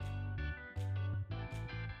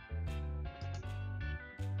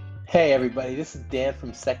Hey everybody, this is Dan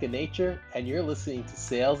from Second Nature, and you're listening to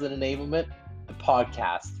Sales and Enablement, the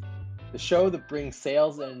podcast, the show that brings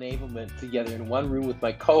sales and enablement together in one room with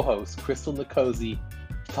my co-host, Crystal Nicosi,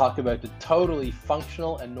 to talk about the totally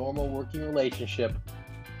functional and normal working relationship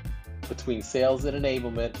between sales and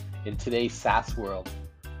enablement in today's SaaS world.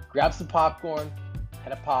 Grab some popcorn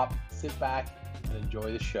and a pop, sit back, and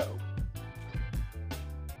enjoy the show.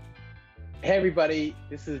 Hey everybody,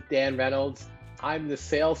 this is Dan Reynolds. I'm the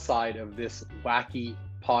sales side of this wacky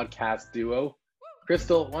podcast duo.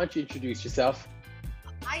 Crystal, why don't you introduce yourself?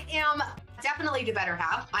 I am definitely the better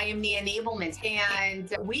half. I am the enablement,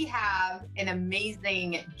 and we have an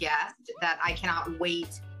amazing guest that I cannot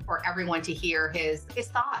wait for everyone to hear his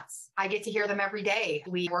thoughts. I get to hear them every day.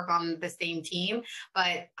 We work on the same team,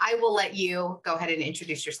 but I will let you go ahead and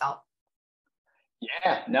introduce yourself.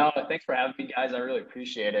 Yeah, no, thanks for having me, guys. I really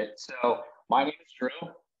appreciate it. So my name is Drew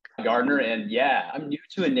Gardner, and yeah, I'm new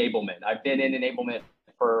to enablement. I've been in enablement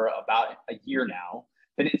for about a year now.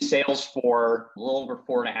 Been in sales for a little over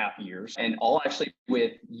 4.5 years, and all actually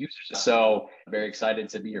with users. So very excited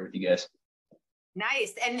to be here with you guys.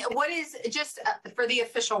 Nice. And what is, just for the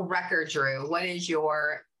official record, Drew, what is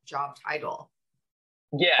your job title?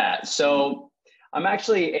 Yeah, so I'm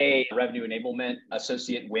actually a Revenue Enablement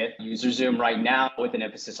associate with UserZoom right now, with an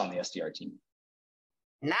emphasis on the SDR team.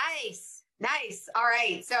 Nice. Nice. All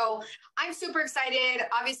right. So I'm super excited.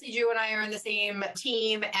 Obviously, Drew and I are on the same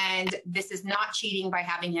team, and this is not cheating by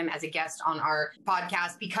having him as a guest on our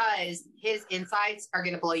podcast, because his insights are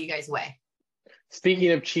going to blow you guys away. Speaking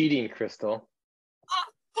of cheating, Crystal.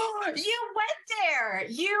 Oh, you went there.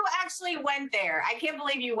 You actually went there. I can't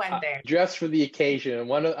believe you went there. Just for the occasion.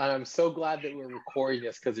 And I'm so glad that we're recording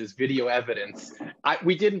this because there's video evidence.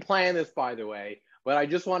 We didn't plan this, by the way, but I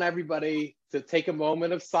just want everybody to take a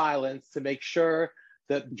moment of silence to make sure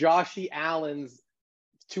that Joshy Allen's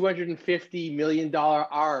 $250 million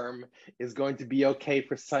arm is going to be okay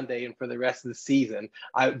for Sunday and for the rest of the season.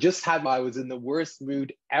 I was in the worst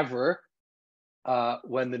mood ever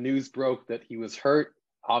when the news broke that he was hurt.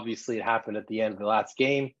 Obviously, it happened at the end of the last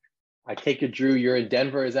game. I take it, Drew, you're in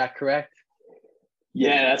Denver. Is that correct?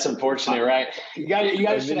 Yeah, that's unfortunate, right? You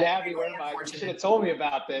guys should have me wearing you should have told me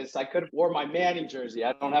about this. I could have worn my Manning jersey.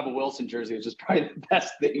 I don't have a Wilson jersey, which is probably the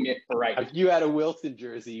best thing for right now. If you had a Wilson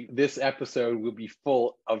jersey, this episode will be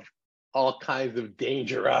full of all kinds of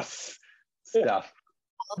dangerous stuff.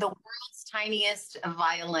 The world's tiniest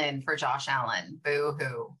violin for Josh Allen.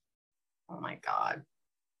 Boo-hoo. Oh my God.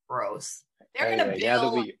 Gross. They're going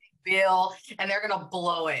to Bill, and they're going to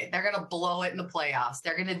blow it. They're going to blow it in the playoffs.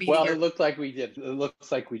 They're going to be. Well, it looked like we did. It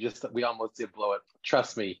looks like we almost did blow it.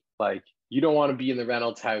 Trust me. Like, you don't want to be in the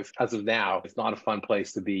Reynolds house as of now. It's not a fun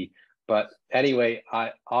place to be. But anyway,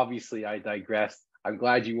 I digress. I'm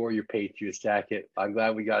glad you wore your Patriots jacket. I'm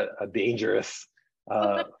glad we got a dangerous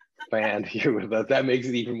fan here with us. That makes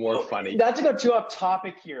it even more funny. Not to go too off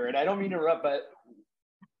topic here, and I don't mean to interrupt, but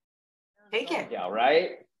take it. Yeah,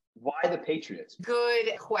 right. Why the Patriots?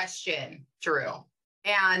 Good question, Drew.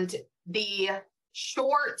 And the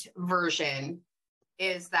short version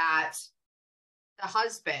is that the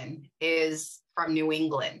husband is from New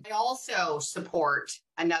England. I also support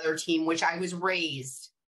another team, which I was raised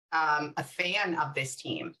a fan of this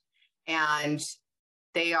team. And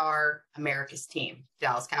they are America's team,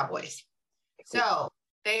 Dallas Cowboys. So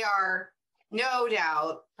they are, no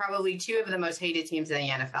doubt, probably two of the most hated teams in the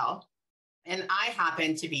NFL. And I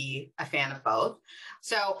happen to be a fan of both.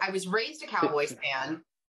 So I was raised a Cowboys fan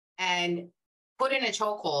and put in a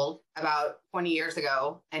chokehold about 20 years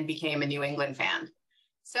ago and became a New England fan.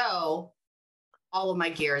 So all of my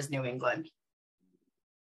gear is New England.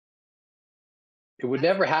 It would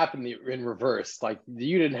never happen in reverse. Like,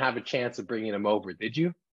 you didn't have a chance of bringing him over, did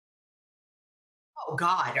you? Oh,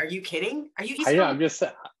 God. Are you kidding? Are you? I know. I'm just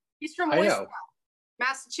saying. He's from Worcester,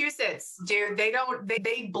 Massachusetts, dude.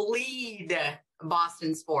 They bleed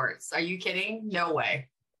Boston sports. Are you kidding? No way.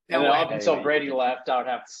 No way. Up until Brady left, I would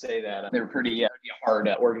have to say that they're pretty hard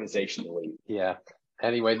organization to lead. Yeah.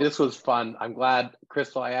 Anyway, this was fun. I'm glad,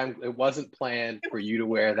 Crystal. It wasn't planned for you to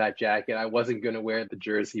wear that jacket. I wasn't going to wear the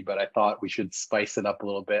jersey, but I thought we should spice it up a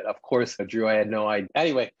little bit. Of course, Drew, I had no idea.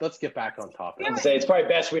 Anyway, let's get back on topic. I'd say it's probably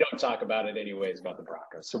best we don't talk about it anyways, about the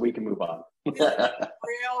Broncos, so we can move on. Real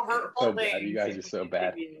hurtful so thing. bad. You guys are so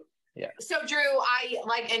bad. Yeah. So Drew,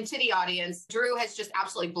 and to the audience, Drew has just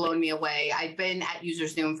absolutely blown me away. I've been at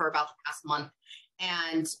UserZoom for about the past month,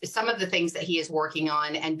 and some of the things that he is working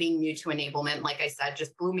on and being new to enablement, like I said,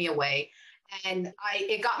 just blew me away. And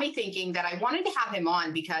it got me thinking that I wanted to have him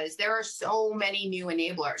on because there are so many new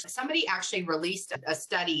enablers. Somebody actually released a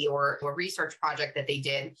study or a research project that they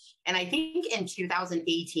did. And I think in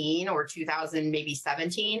 2018 or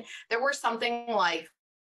 2017, there were something like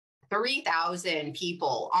 3,000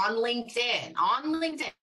 people on LinkedIn,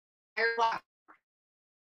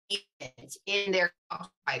 in their job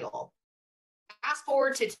title. Fast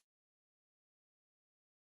forward to,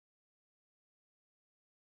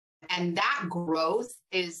 and that growth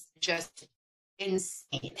is just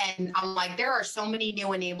insane. And I'm like, there are so many new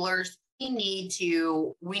enablers. We need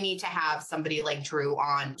to have somebody like Drew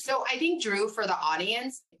on. So I think, Drew, for the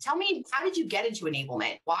audience, tell me, how did you get into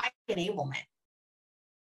enablement? Why enablement?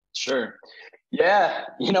 Sure. Yeah.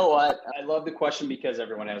 You know what? I love the question because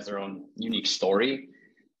everyone has their own unique story.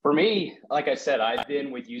 For me, like I said, I've been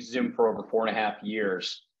with UserZoom for over 4.5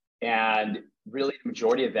 years. And really the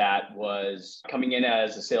majority of that was coming in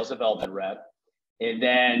as a sales development rep and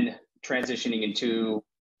then transitioning into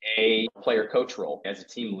a player coach role as a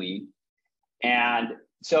team lead. And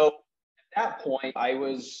so at that point, I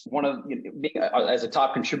was as a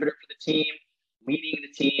top contributor for the team, leading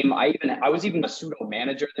the team. I was even a pseudo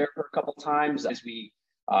manager there for a couple of times as we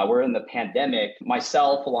were in the pandemic.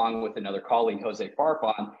 Myself, along with another colleague, Jose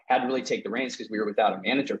Farfan, had to really take the reins because we were without a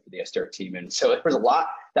manager for the SDR team. And so there was a lot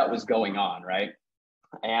that was going on, right?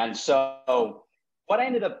 And so what I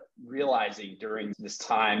ended up realizing during this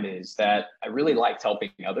time is that I really liked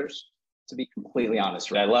helping others, to be completely honest.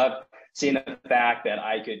 Right? I loved seeing the fact that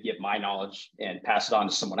I could get my knowledge and pass it on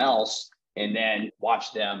to someone else and then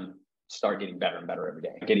watch them start getting better and better every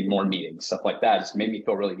day, getting more meetings, stuff like that. It just made me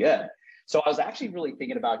feel really good. So I was actually really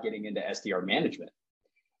thinking about getting into SDR management.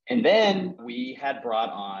 And then we had brought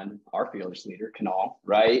on our fearless leader, Kunal,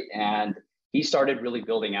 right? And he started really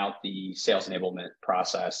building out the sales enablement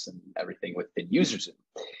process and everything within UserZoom.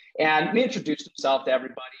 And he introduced himself to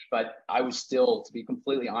everybody, but I was still, to be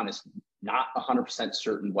completely honest, not 100%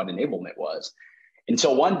 certain what enablement was.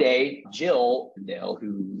 Until one day, Jill,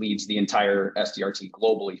 who leads the entire SDR team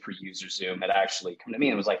globally for UserZoom, had actually come to me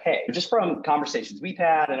and was like, hey, just from conversations we've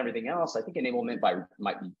had and everything else, I think enablement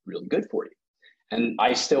might be really good for you. And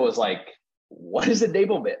I still was like, what is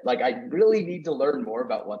enablement? Like, I really need to learn more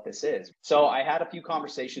about what this is. So I had a few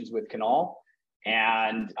conversations with Kunal,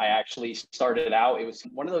 and I actually started out. It was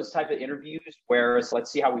one of those type of interviews where it's,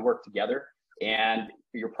 let's see how we work together. And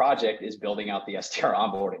your project is building out the SDR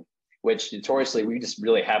onboarding, which notoriously, we just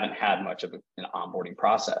really haven't had much of an onboarding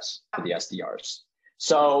process for the SDRs.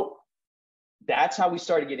 So that's how we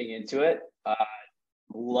started getting into it.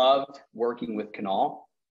 Loved working with Kunal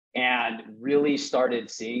and really started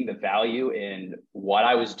seeing the value in what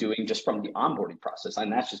I was doing just from the onboarding process.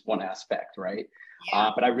 And that's just one aspect, right?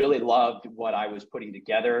 Yeah. But I really loved what I was putting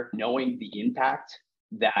together, knowing the impact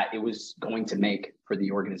that it was going to make for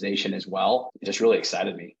the organization as well. It just really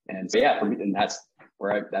excited me. And so, yeah, for me, and that's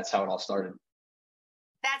how it all started.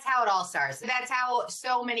 That's how it all starts. That's how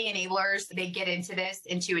so many enablers, they get into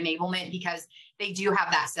enablement because they do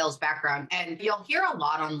have that sales background. And you'll hear a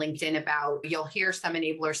lot on LinkedIn you'll hear some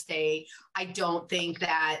enablers say, I don't think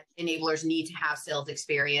that enablers need to have sales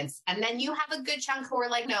experience. And then you have a good chunk who are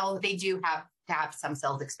like, no, they do have to have some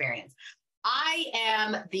sales experience. I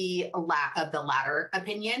am of the latter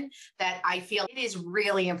opinion, that I feel it is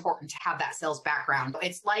really important to have that sales background.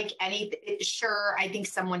 It's like sure, I think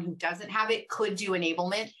someone who doesn't have it could do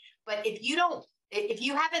enablement, but if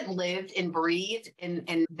you haven't lived and breathed in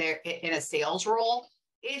a sales role,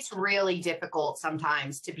 it's really difficult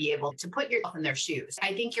sometimes to be able to put yourself in their shoes.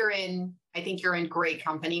 I think you're in great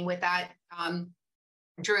company with that.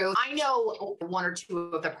 Drew, I know one or two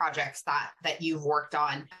of the projects that you've worked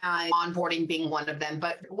on, onboarding being one of them,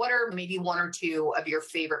 but what are maybe one or two of your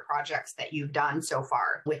favorite projects that you've done so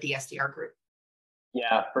far with the SDR group?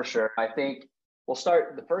 Yeah, for sure. I think we'll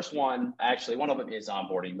start the first one. Actually, one of them is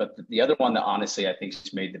onboarding, but the other one that honestly I think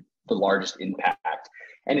has made the largest impact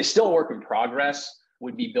and is still a work in progress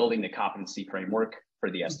would be building the competency framework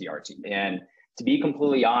for the SDR team. And to be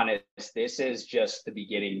completely honest, this is just the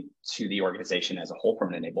beginning to the organization as a whole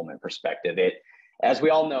from an enablement perspective. As we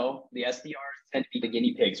all know, the SDRs tend to be the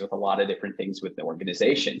guinea pigs with a lot of different things with the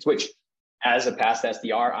organizations, which as a past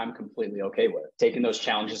SDR, I'm completely okay with. Taking those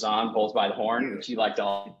challenges on, bulls by the horn, which you like to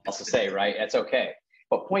also say, right? It's okay.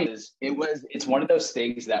 But point is, it's one of those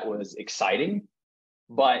things that was exciting,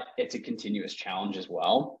 but it's a continuous challenge as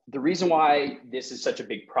well. The reason why this is such a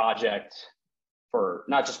big project for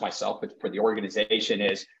not just myself, but for the organization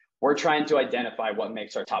is we're trying to identify what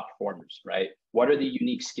makes our top performers, right? What are the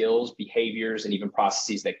unique skills, behaviors, and even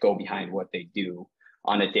processes that go behind what they do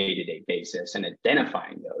on a day-to-day basis and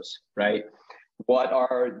identifying those, right? what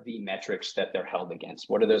are the metrics that they're held against?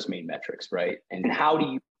 What are those main metrics, right? And how do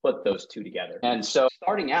you put those two together? And so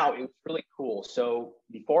starting out, it was really cool. So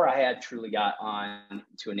before I had truly got on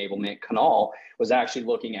to enablement, Canal was actually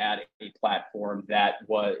looking at a platform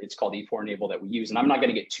it's called E4 Enable that we use. And I'm not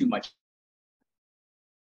going to get too much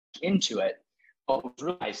into it. But what's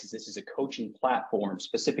really nice is this is a coaching platform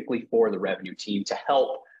specifically for the revenue team to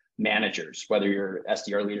help managers, whether you're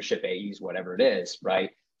SDR leadership, AEs, whatever it is, right?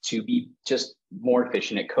 To be just more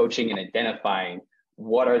efficient at coaching and identifying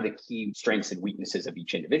what are the key strengths and weaknesses of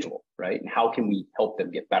each individual, right? And how can we help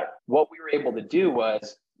them get better? What we were able to do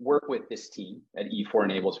was work with this team at E4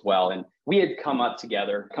 Enable as well. And we had come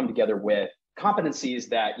together with competencies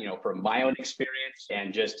that, from my own experience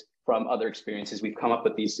and just from other experiences, we've come up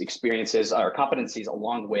with these experiences or competencies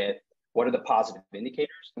along with what are the positive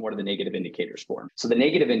indicators and what are the negative indicators for them. So the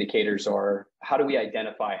negative indicators are, how do we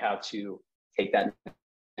identify how to take that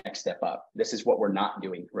next step up? This is what we're not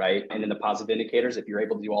doing, right? And then the positive indicators, if you're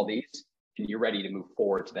able to do all these, and you're ready to move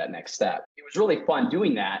forward to that next step. It was really fun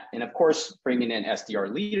doing that. And of course, bringing in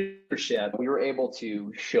SDR leadership, we were able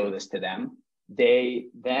to show this to them. They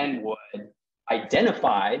then would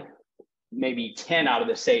identify maybe 10 out of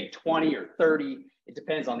the, say, 20 or 30. It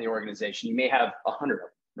depends on the organization. You may have 100 of them,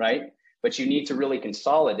 right? But you need to really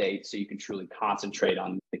consolidate so you can truly concentrate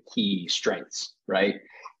on the key strengths, right?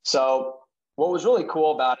 So what was really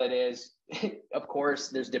cool about it is, of course,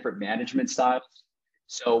 there's different management styles.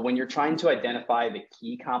 So when you're trying to identify the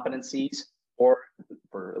key competencies, or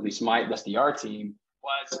for at least my SDR team,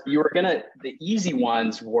 the easy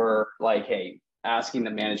ones were like, hey, asking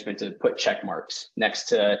the management to put check marks next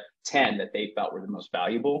to 10 that they felt were the most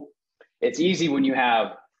valuable. It's easy when you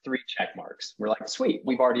have 3 check marks. We're like, sweet,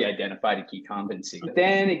 we've already identified a key competency. But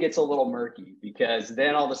then it gets a little murky because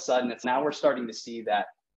then all of a sudden now we're starting to see that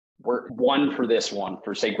we're one for this one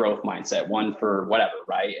for, say, growth mindset, one for whatever,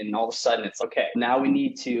 right? And all of a sudden it's okay. Now we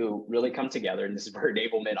need to really come together. And this is where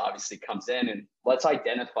enablement obviously comes in. And let's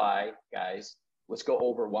identify, guys, let's go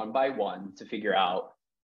over one by one to figure out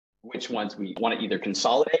which ones we want to either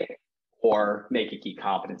consolidate or make a key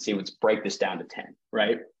competency. Let's break this down to 10,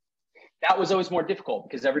 right? That was always more difficult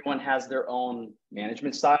because everyone has their own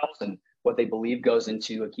management styles and what they believe goes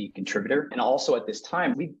into a key contributor. And also at this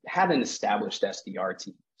time, we had an established SDR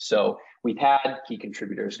team. So we've had key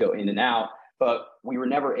contributors go in and out, but we were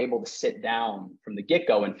never able to sit down from the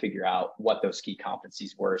get-go and figure out what those key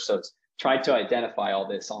competencies were. So it's trying to identify all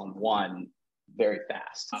this on one very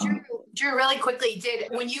fast. Drew, really quickly,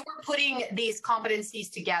 when you were putting these competencies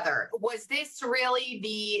together, was this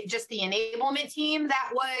really just the enablement team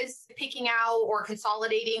that was picking out or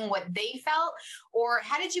consolidating what they felt? Or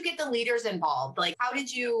how did you get the leaders involved? Like, how did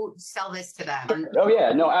you sell this to them? Oh,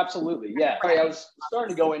 yeah, no, absolutely. Yeah. Sorry, I was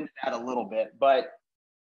starting to go into that a little bit, but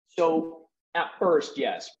so at first,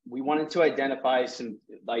 yes, we wanted to identify some,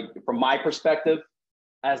 like, from my perspective,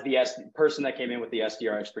 as the person that came in with the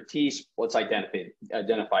SDR expertise, let's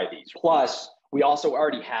identify these. Plus, we also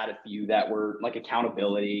already had a few that were like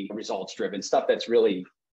accountability, results driven, stuff that's really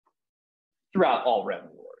throughout all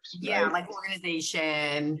revenue orgs. Yeah, right? like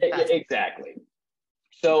organization. Exactly.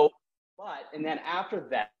 So, and then after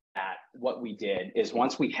that, what we did is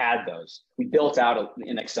once we had those, we built out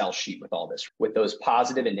an Excel sheet with all this, with those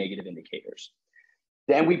positive and negative indicators.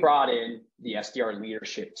 Then we brought in the SDR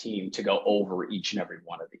leadership team to go over each and every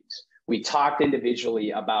one of these. We talked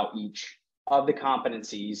individually about each of the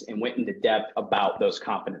competencies and went into depth about those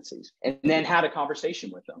competencies and then had a conversation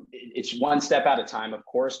with them. It's one step at a time, of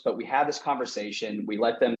course, but we had this conversation. We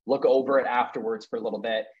let them look over it afterwards for a little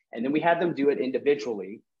bit. And then we had them do it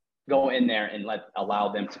individually, go in there and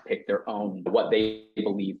allow them to pick their own, what they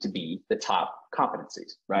believe to be the top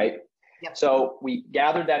competencies, right? Yep. So we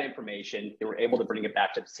gathered that information. They were able to bring it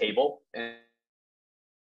back to the table and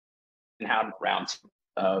have rounds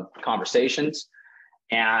of conversations.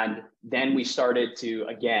 And then we started to,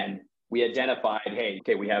 again, we identified, hey,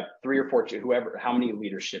 okay, we have 3 or 4, whoever, how many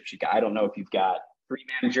leaderships you got. I don't know if you've got 3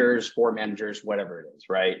 managers, 4 managers, whatever it is,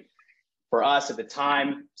 right? For us at the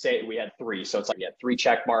time, say we had 3. So it's like we had 3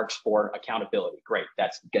 check marks for accountability. Great.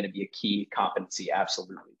 That's going to be a key competency.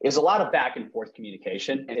 Absolutely. There's a lot of back and forth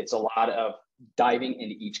communication, and it's a lot of diving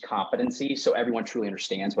into each competency so everyone truly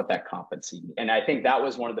understands what that competency is. And I think that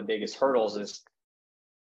was one of the biggest hurdles is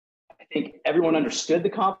I think everyone understood the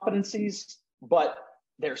competencies, but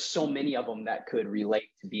there's so many of them that could relate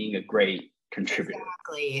to being a great contributor.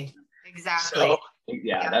 Exactly. So,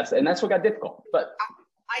 yeah. That's what got difficult. But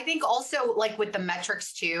I think also like with the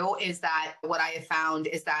metrics too, is that what I have found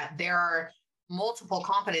is that there are multiple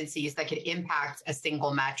competencies that could impact a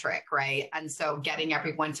single metric, right? And so getting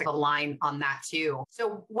everyone to align on that too.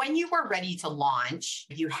 So when you were ready to launch,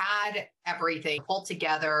 you had everything pulled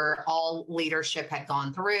together, all leadership had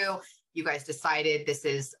gone through, you guys decided this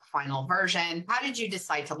is final version. How did you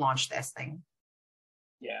decide to launch this thing?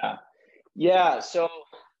 Yeah. So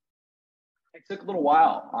it took a little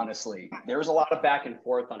while, honestly. There was a lot of back and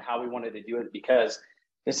forth on how we wanted to do it because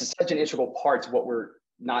this is such an integral part to what we're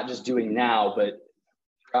not just doing now, but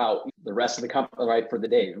throughout the rest of the company, right? For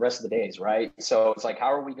the rest of the days, right? So it's like,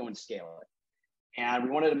 how are we going to scale it? And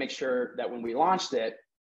we wanted to make sure that when we launched it,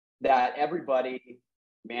 that everybody,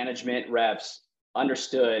 management, reps,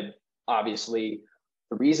 understood, obviously,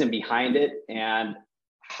 the reason behind it and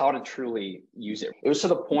how to truly use it. It was to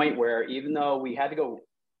the point where even though we had to go,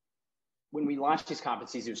 when we launched these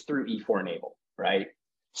competencies, it was through E4 Enable, right?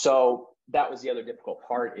 So that was the other difficult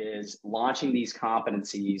part, is launching these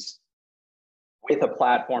competencies with a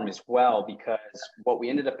platform as well, because what we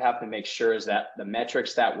ended up having to make sure is that the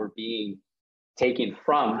metrics that were being taken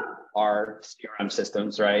from our CRM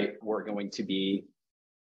systems, right, were going to be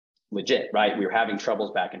legit, right? We were having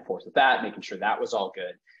troubles back and forth with that, making sure that was all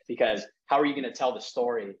good, because how are you going to tell the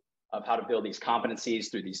story of how to build these competencies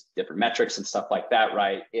through these different metrics and stuff like that,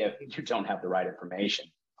 right, if you don't have the right information?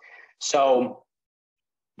 So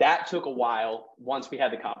that took a while. Once we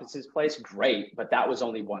had the competencies in place, great, but that was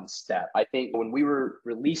only one step. I think when we were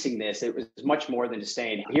releasing this, it was much more than just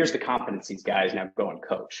saying, here's the competencies, guys, now go and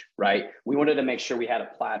coach, right? We wanted to make sure we had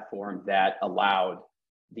a platform that allowed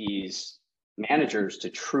these managers to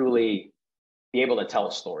truly be able to tell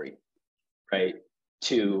a story, right,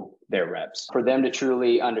 to their reps, for them to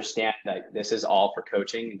truly understand that this is all for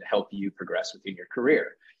coaching and to help you progress within your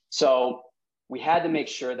career. So we had to make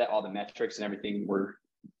sure that all the metrics and everything were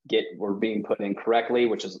being put in correctly,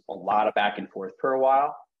 which is a lot of back and forth for a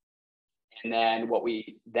while. And then what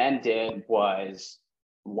we then did was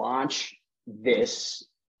launch this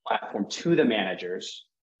platform to the managers.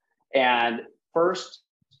 And first,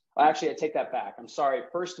 actually, I take that back. I'm sorry.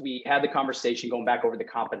 First, we had the conversation going back over the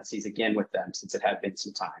competencies again with them, since it had been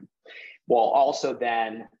some time, while also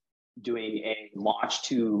then doing a launch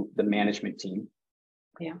to the management team.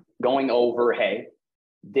 Yeah. Going over, hey,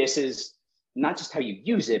 this is not just how you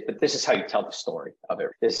use it, but this is how you tell the story of it.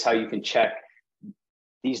 This is how you can check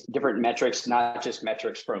these different metrics, not just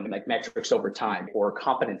metrics from like metrics over time or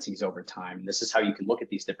competencies over time. This is how you can look at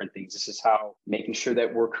these different things. This is how making sure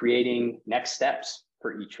that we're creating next steps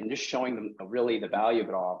for each and just showing them really the value of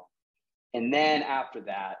it all. And then after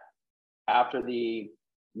that, after the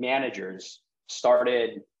managers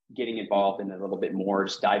started getting involved in a little bit more,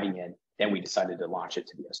 just diving in, then we decided to launch it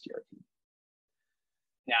to the SDR team.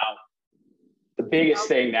 Now, the biggest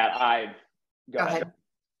thing that Go ahead.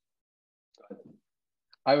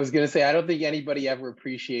 I was going to say, I don't think anybody ever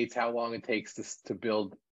appreciates how long it takes to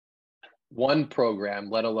build one program,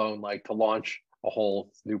 let alone like to launch a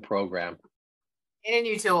whole new program. In a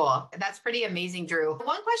new tool. That's pretty amazing, Drew.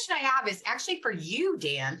 One question I have is actually for you,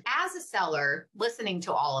 Dan, as a seller, listening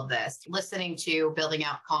to all of this, listening to building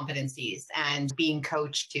out competencies and being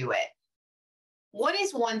coached to it. What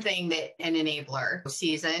is one thing that an enabler,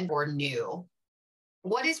 seasoned or new,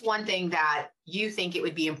 what is one thing that you think it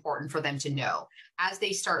would be important for them to know as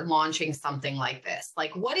they start launching something like this?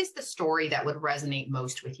 Like, what is the story that would resonate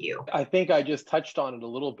most with you? I think I just touched on it a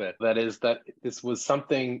little bit. That is that this was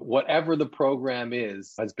something, whatever the program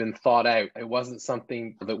is, has been thought out. It wasn't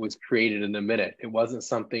something that was created in a minute. It wasn't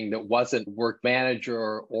something that wasn't Work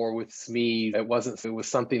Manager or with SME. It was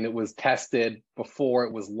something that was tested before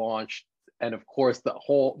it was launched. And of course,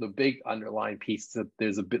 the big underlying piece is that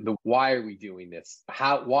there's the why are we doing this?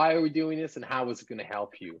 Why are we doing this, and how is it going to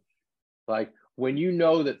help you? Like when you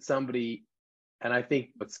know that somebody, and I think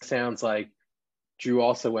it sounds like Drew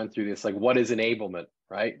also went through this, like what is enablement,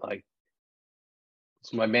 right? Like,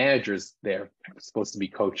 so my manager's there supposed to be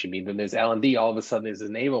coaching me. Then there's L&D, all of a sudden there's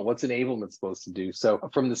enablement. What's enablement supposed to do? So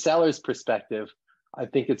from the seller's perspective, I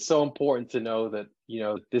think it's so important to know that,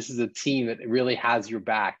 this is a team that really has your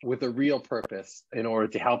back with a real purpose in order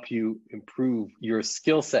to help you improve your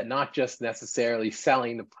skill set, not just necessarily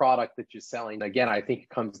selling the product that you're selling. Again, I think it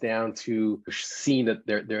comes down to seeing that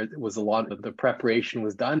there was a lot of the preparation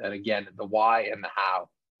was done. And again, the why and the how.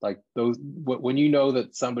 Like those, when you know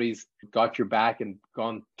that somebody's got your back and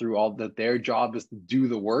gone through all that, their job is to do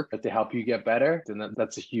the work to help you get better, then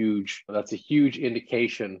that's a huge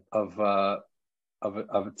indication of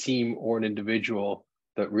a team or an individual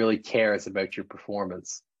that really cares about your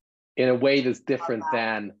performance in a way that's different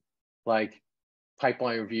than like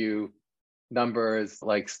pipeline review, numbers,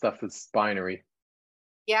 like stuff that's binary.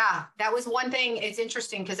 Yeah, that was one thing. It's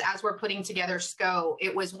interesting because as we're putting together SCO,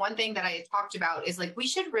 it was one thing that I had talked about is like, we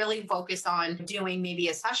should really focus on doing maybe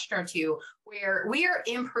a session or two where we are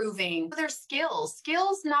improving their skills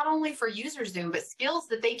not only for UserZoom, but skills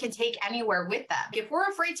that they can take anywhere with them. If we're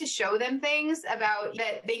afraid to show them things about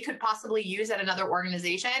that they could possibly use at another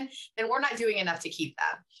organization, then we're not doing enough to keep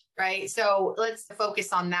them. Right. So let's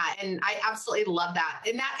focus on that. And I absolutely love that.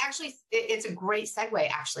 And that actually, it's a great segue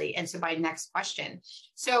actually into my next question.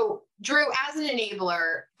 So Drew, as an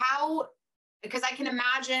enabler, because I can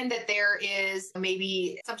imagine that there is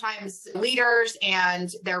maybe sometimes leaders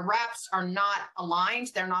and their reps are not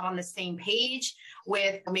aligned. They're not on the same page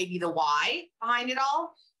with maybe the why behind it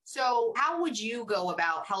all. So how would you go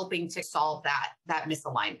about helping to solve that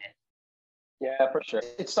misalignment? Yeah, for sure.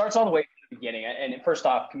 It starts all the way from the beginning. And first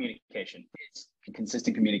off, communication. It's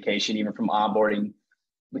consistent communication, even from onboarding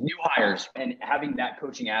with new hires and having that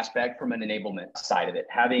coaching aspect from an enablement side of it,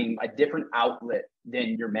 having a different outlet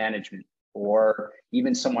than your management or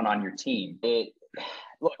even someone on your team. Look,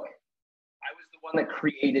 I was the one that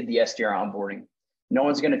created the SDR onboarding. No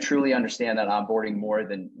one's going to truly understand that onboarding more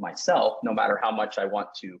than myself, no matter how much I want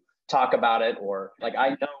to talk about it, or like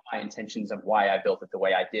I know my intentions of why I built it the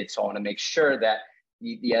way I did. So I want to make sure that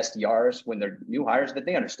the SDRs, when they're new hires, that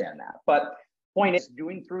they understand that. But point is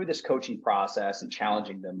doing through this coaching process and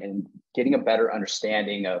challenging them and getting a better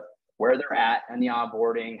understanding of where they're at and the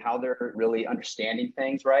onboarding, how they're really understanding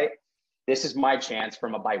things, right? This is my chance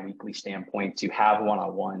from a biweekly standpoint to have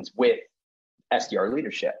one-on-ones with SDR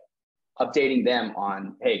leadership, updating them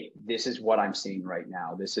on, hey, this is what I'm seeing right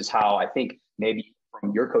now. This is how I think maybe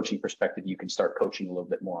from your coaching perspective, you can start coaching a little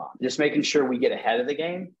bit more on. Just making sure we get ahead of the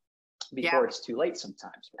game before it's too late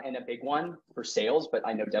sometimes. And a big one for sales, but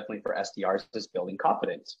I know definitely for SDRs, is building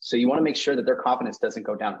confidence. So you want to make sure that their confidence doesn't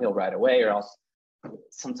go downhill right away, or else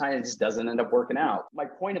sometimes it just doesn't end up working out. My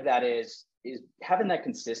point of that is having that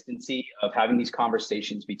consistency of having these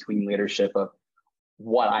conversations between leadership of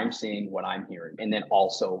what I'm seeing, what I'm hearing, and then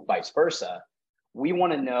also vice versa. We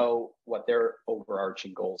want to know what their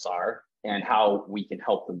overarching goals are and how we can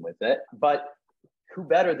help them with it. But who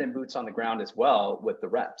better than boots on the ground as well with the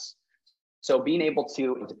reps? So being able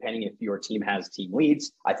to, depending if your team has team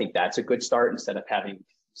leads, I think that's a good start instead of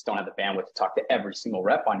just don't have the bandwidth to talk to every single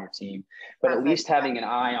rep on your team, but at least having an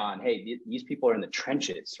eye on, hey, these people are in the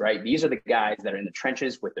trenches, right? These are the guys that are in the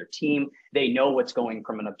trenches with their team. They know what's going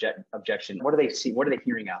from an objection. What do they see? What are they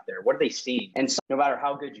hearing out there? What are they seeing? And so no matter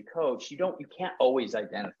how good you coach, you can't always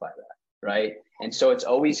identify that, right? And so it's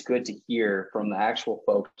always good to hear from the actual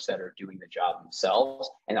folks that are doing the job themselves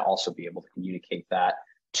and also be able to communicate that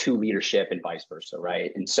to leadership and vice versa,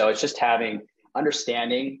 right? And so it's just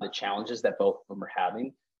understanding the challenges that both of them are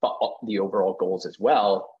having, but the overall goals as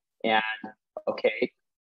well. And okay,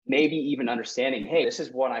 maybe even understanding, hey, this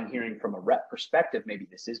is what I'm hearing from a rep perspective. Maybe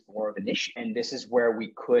this is more of an issue. And this is where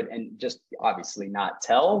we could, and just obviously not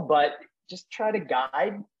tell, but just try to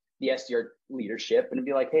guide the SDR leadership and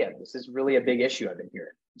be like, hey, this is really a big issue I've been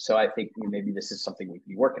hearing. So I think maybe this is something we can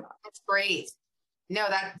be working on. That's great. No,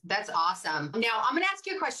 that's awesome. Now, I'm going to ask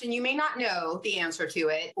you a question. You may not know the answer to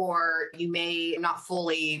it, or you may not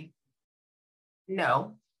fully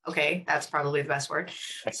know. Okay, that's probably the best word.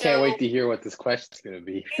 I can't wait to hear what this question's going to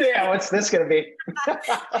be. Yeah, what's this going to be?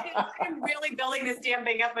 I'm really building this damn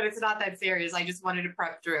thing up, but it's not that serious. I just wanted to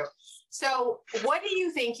prep Drew. So what do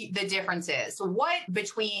you think the difference is? What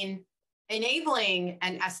between enabling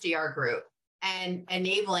an SDR group and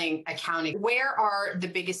enabling accounting, where are the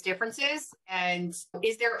biggest differences? And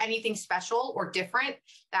is there anything special or different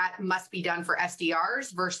that must be done for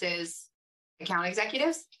SDRs versus account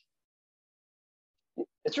executives?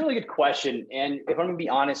 It's a really good question. And if I'm going to be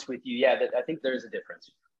honest with you, I think there's a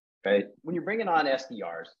difference, right? When you're bringing on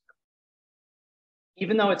SDRs,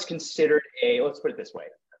 even though it's considered let's put it this way,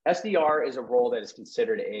 SDR is a role that is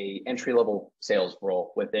considered a entry-level sales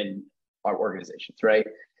role within our organizations, right?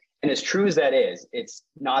 And as true as that is, it's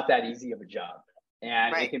not that easy of a job,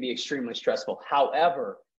 and It can be extremely stressful.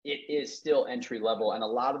 However, it is still entry level, and a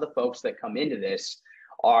lot of the folks that come into this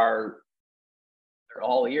they're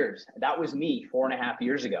all ears. That was me 4.5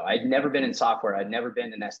 years ago. I'd never been in software. I'd never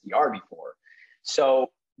been an SDR before. So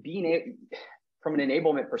from an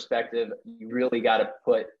enablement perspective, you really got to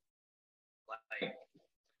put like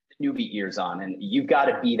newbie ears on, and you've got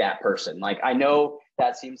to be that person. Like, I know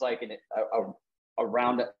that seems like a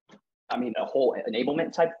whole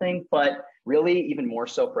enablement type thing, but really even more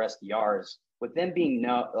so for SDRs, with them being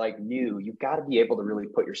new, you've got to be able to really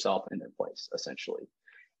put yourself in their place, essentially.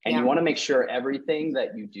 And you want to make sure everything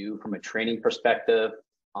that you do from a training perspective,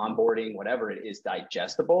 onboarding, whatever it is,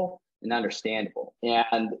 digestible. and understandable.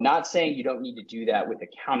 And not saying you don't need to do that with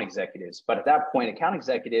account executives, but at that point, account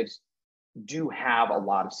executives do have a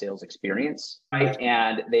lot of sales experience, right?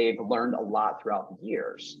 And they've learned a lot throughout the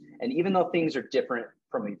years. And even though things are different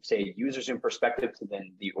from, say, a UserZoom perspective to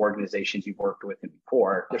then the organizations you've worked with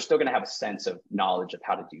before, they're still going to have a sense of knowledge of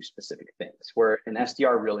how to do specific things, where an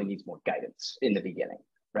SDR really needs more guidance in the beginning,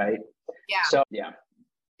 right? Yeah. So, yeah.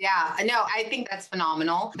 Yeah, no, I think that's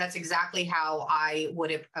phenomenal. That's exactly how I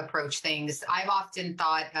would approach things. I've often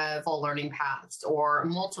thought of full learning paths or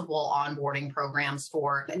multiple onboarding programs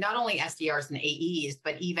for not only SDRs and AEs,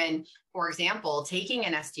 but even, for example, taking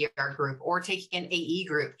an SDR group or taking an AE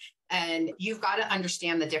group. And you've got to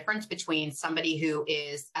understand the difference between somebody who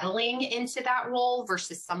is settling into that role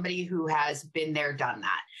versus somebody who has been there, done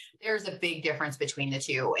that. There's a big difference between the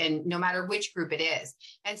two, and no matter which group it is.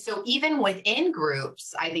 And so even within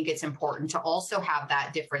groups, I think it's important to also have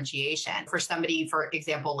that differentiation. For somebody, for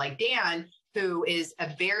example, like Dan, who is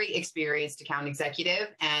a very experienced account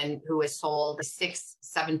executive and who has sold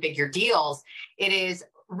 6-7-figure deals, it is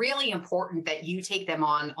really important that you take them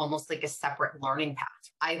on almost like a separate learning path.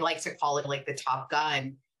 I like to call it like the Top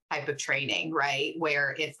Gun type of training, right?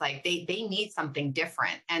 Where it's like they need something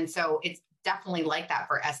different. And so it's definitely like that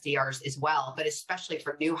for SDRs as well, but especially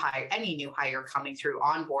for any new hire coming through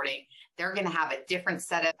onboarding, they're going to have a different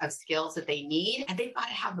set of skills that they need, and they've got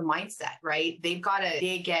to have the mindset, right? They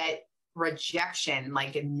get rejection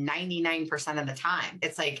like 99% of the time.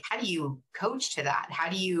 It's like, how do you coach to that? How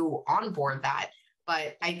do you onboard that?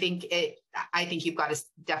 But I think you've got to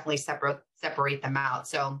definitely separate them out.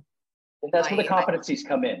 So and that's where the competencies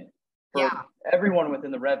come in for everyone within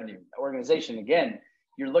the revenue organization. Again,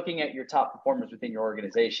 you're looking at your top performers within your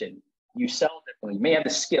organization. You sell differently. You may have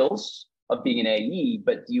the skills of being an AE,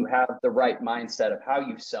 but do you have the right mindset of how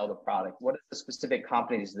you sell the product? What are the specific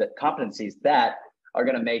competencies that are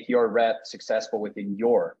going to make your rep successful within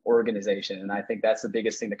your organization? And I think that's the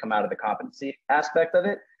biggest thing to come out of the competency aspect of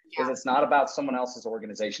it. Is it's not about someone else's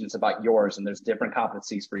organization, it's about yours, and there's different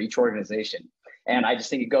competencies for each organization. And I just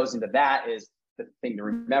think it goes into that is the thing to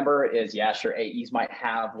remember is, yeah, sure, AEs might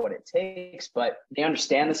have what it takes, but they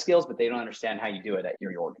understand the skills, but they don't understand how you do it at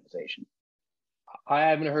your organization. I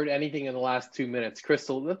haven't heard anything in the last 2 minutes.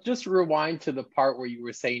 Crystal, let's just rewind to the part where you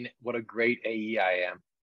were saying what a great AE I am.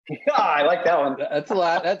 I like that one. That's a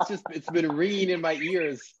lot. It's been ringing in my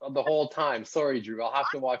ears the whole time. Sorry, Drew. I'll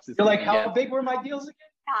have to watch this. You're like, how big were my deals again?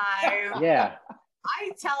 Yeah.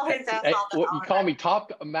 I tell his ass all the time. You call me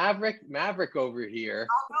top Maverick over here,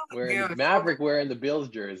 wearing the Bills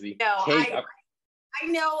jersey. No, I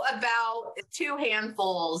know about 2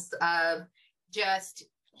 handfuls of just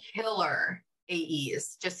killer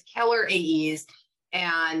AEs,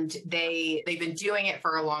 and they've been doing it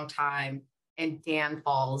for a long time. And Dan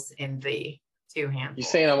falls in the 2 handfuls. You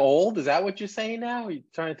saying I'm old? Is that what you're saying now? Are you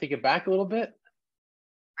trying to take it back a little bit?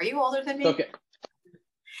 Are you older than me? Okay.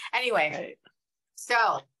 Anyway,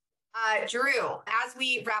 so Drew, as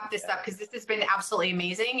we wrap this up, because this has been absolutely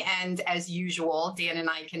amazing, and as usual, Dan and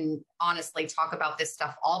I can honestly talk about this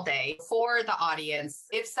stuff all day. For the audience,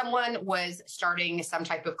 if someone was starting some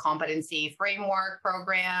type of competency framework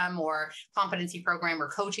program or competency program or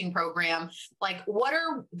coaching program, like what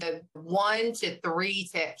are the 1 to 3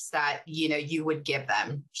 tips that you would give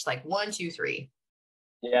them? Just like 1, 2, 3.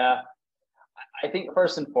 Yeah. I think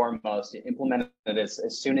first and foremost, you implement it as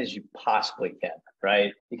soon as you possibly can,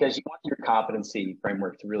 right? Because you want your competency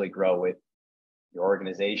framework to really grow with your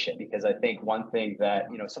organization. Because I think one thing that,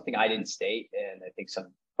 something I didn't state, and I think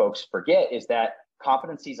some folks forget, is that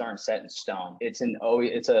competencies aren't set in stone. It's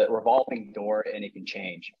a revolving door, and it can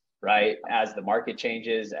change, right? As the market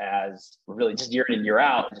changes, as really just year in and year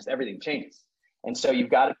out, just everything changes. And so you've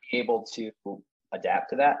got to be able to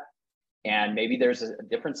adapt to that. And maybe there's a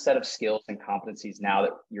different set of skills and competencies now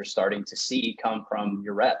that you're starting to see come from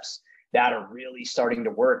your reps that are really starting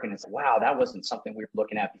to work. And it's, wow, that wasn't something we were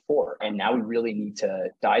looking at before. And now we really need to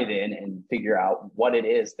dive in and figure out what it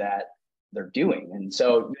is that they're doing. And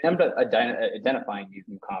so you end up identifying these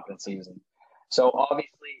new competencies. And so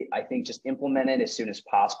obviously, I think just implement it as soon as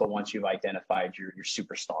possible once you've identified your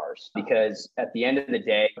superstars. Because at the end of the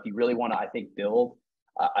day, if you really want to, I think, build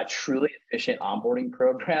a truly efficient onboarding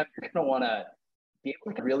program, you're going to want to be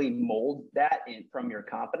able to really mold that in from your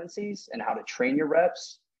competencies and how to train your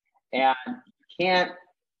reps. And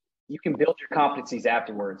you can build your competencies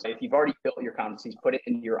afterwards. If you've already built your competencies, put it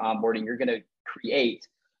into your onboarding, you're going to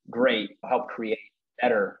help create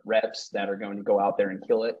better reps that are going to go out there and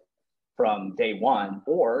kill it from day one.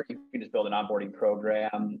 Or you can just build an onboarding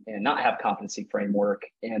program and not have competency framework,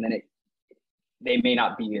 and then they may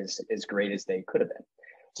not be as great as they could have been.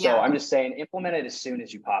 So I'm just saying, implement it as soon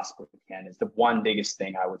as you possibly can is the one biggest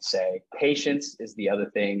thing I would say. Patience is the other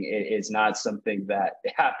thing. It is not something that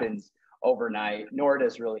happens overnight, nor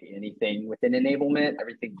does really anything within enablement.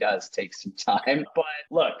 Everything does take some time. But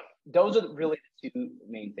look, those are really the two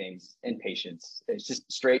main things. And patience. It's just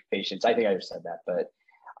straight patience. I think I just said that, but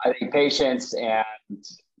I think patience and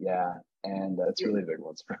that's really big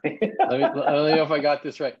ones for me. Let me know if I got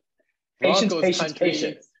this right. Patience.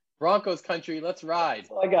 Broncos country, let's ride.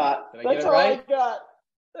 That's all I got.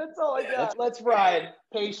 That's all I got. Let's ride.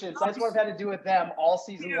 Patience. That's what I've had to do with them all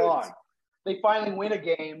season long. They finally win a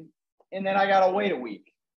game, and then I got to wait a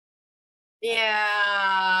week.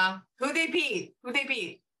 Yeah. Who they beat?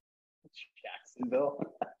 Jacksonville.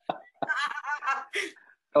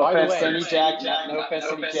 No offense to any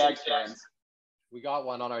Jags fans. We got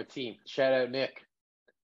one on our team. Shout out, Nick.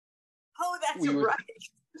 Oh, that's right.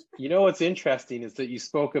 You know what's interesting is that you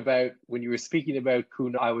spoke about, when you were speaking about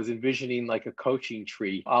Kuhn, I was envisioning like a coaching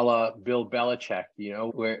tree a la Bill Belichick,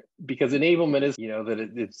 because enablement is,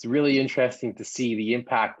 that it's really interesting to see the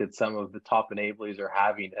impact that some of the top enablers are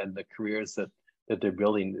having and the careers that they're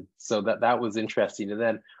building. So that was interesting. And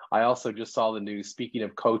then I also just saw the news, speaking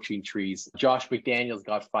of coaching trees, Josh McDaniels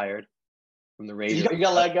got fired from the Raiders. You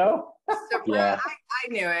got let go? Yeah.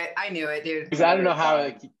 I knew it, dude. Because I don't know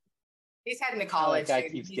how... He's heading to college.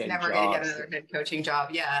 He's never going to get another head coaching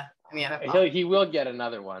job. Yeah. I mean, he will get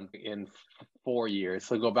another one in 4 years.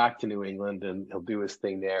 He'll go back to New England and he'll do his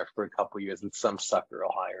thing there for a couple of years and some sucker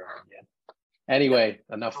will hire him again. Anyway,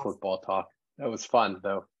 enough football talk. That was fun,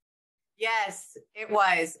 though. Yes, it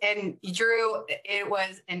was. And Drew, it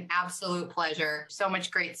was an absolute pleasure. So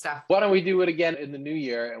much great stuff. Why don't we do it again in the new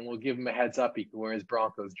year and we'll give him a heads up. He can wear his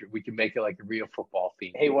Broncos. We can make it like a real football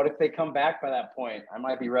theme. Hey, what if they come back by that point? I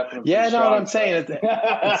might be repping them. Yeah, no, what I'm saying.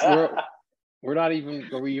 We're not even,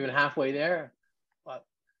 are we even halfway there? What?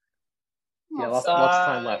 Yeah, lots of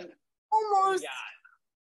time left. Almost.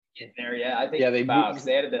 Yeah. There, yeah. I think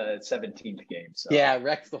they added the 17th game. So. Yeah, it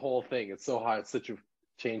wrecks the whole thing. It's so hard. It's such a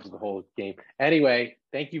change the whole game. Anyway,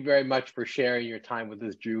 thank you very much for sharing your time with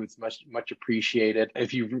us, Drew. It's much appreciated.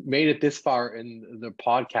 If you've made it this far in the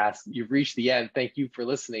podcast, you've reached the end. Thank you for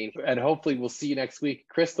listening, and hopefully we'll see you next week.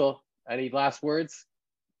 Crystal, any last words?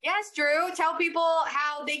 Yes, Drew. Tell people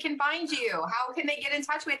how they can find you. How can they get in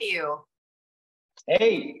touch with you?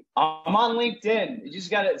 Hey, I'm on LinkedIn. You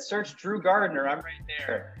just got to search Drew Gardner. I'm right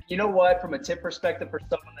there. You know what? From a tip perspective for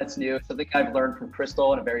someone that's new, something I've learned from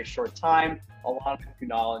Crystal in a very short time, along with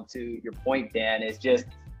Kunal, and to your point, Dan, is just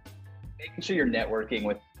making sure you're networking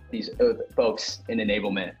with these folks in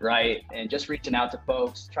enablement, right? And just reaching out to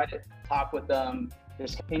folks, try to talk with them,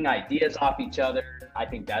 just ping ideas off each other. I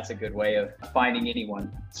think that's a good way of finding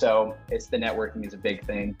anyone. So it's the networking is a big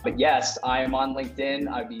thing. But yes, I am on LinkedIn.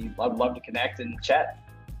 I'd love to connect and chat.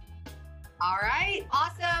 All right.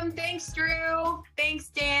 Awesome. Thanks, Drew. Thanks,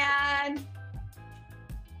 Dan.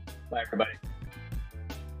 Bye, everybody.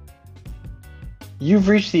 You've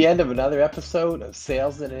reached the end of another episode of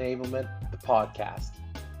Sales and Enablement, the podcast.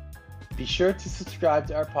 Be sure to subscribe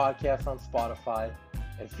to our podcast on Spotify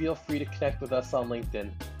and feel free to connect with us on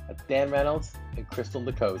LinkedIn at Dan Reynolds and Crystal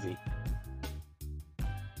Nicosi.